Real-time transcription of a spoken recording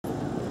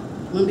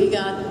when we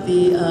got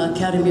the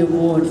Academy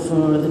Award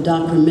for the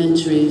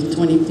documentary,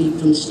 20 Feet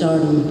from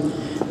Stardom,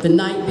 the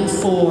night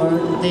before,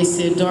 they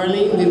said,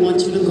 Darlene, we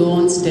want you to go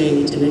on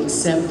stage and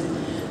accept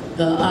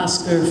the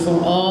Oscar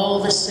for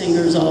all the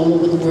singers all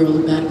over the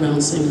world, the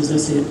background singers. I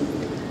said,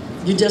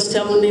 you just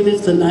telling me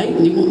this tonight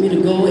and you want me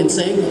to go and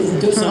sing,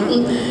 do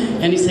something?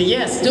 And he said,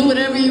 yes, do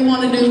whatever you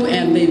want to do,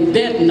 and they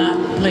bet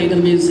not play the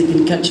music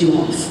and cut you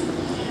off.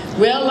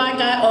 Well,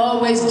 like I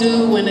always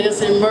do when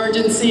there's an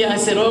emergency, I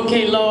said,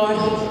 okay, Lord,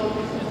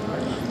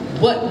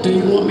 what do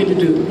you want me to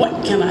do?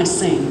 What can I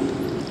sing?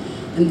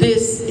 And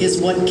this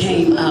is what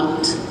came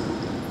out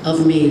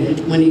of me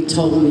when he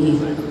told me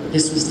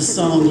this was the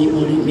song he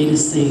wanted me to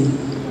sing.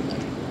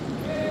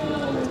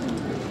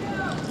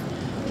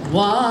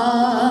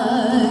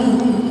 Why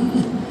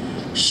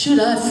should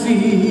I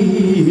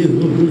feel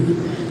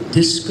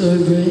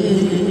discouraged?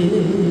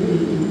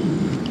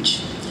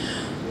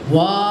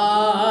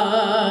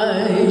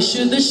 Why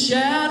should the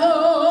shadows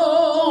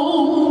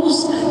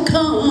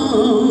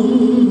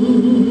come?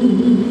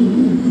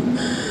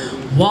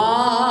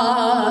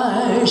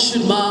 Why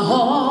should my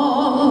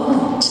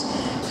heart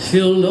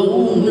feel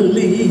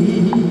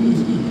lonely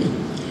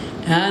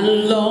and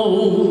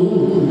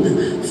long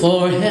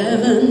for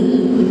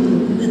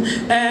heaven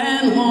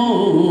and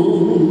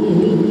home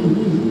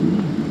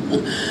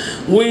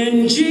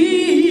when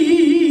Jesus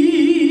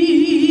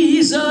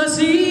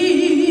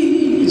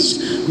is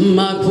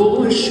my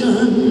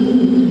portion,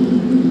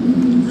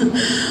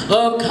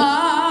 a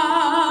constant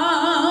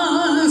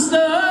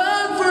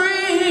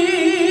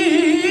friend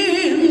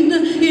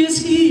is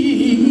He.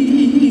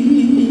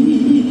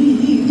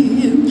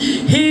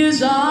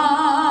 His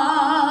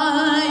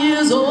eye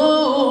is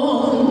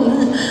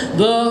on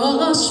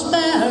the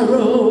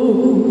sparrow,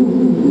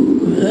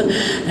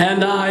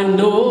 and I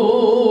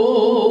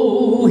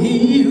know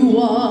He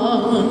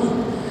watches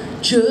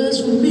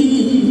me.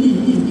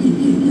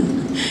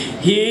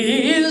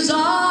 His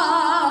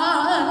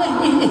eye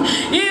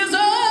is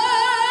on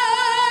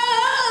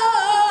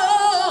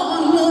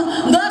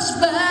the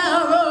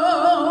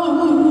sparrow,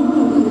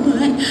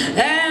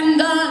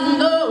 and I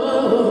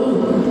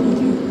know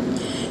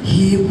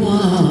He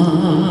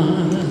watches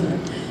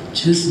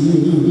me.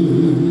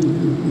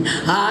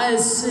 I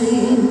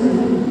sing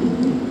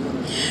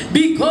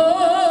because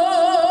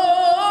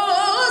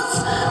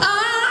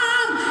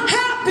I'm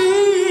happy.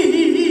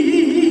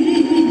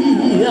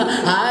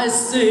 I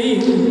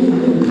sing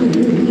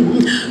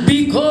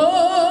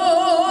because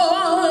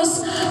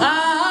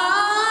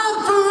I'm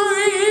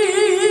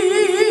free,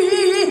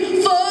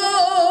 for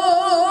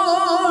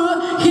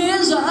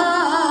His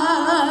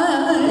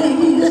eye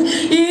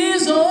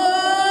is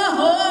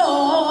on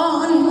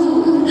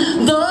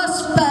the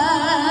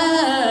sparrow,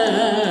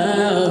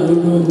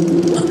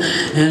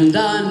 and I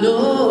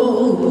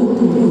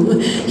know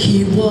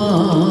He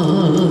watches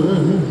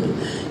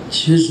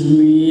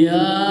me.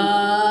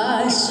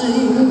 I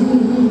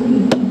sing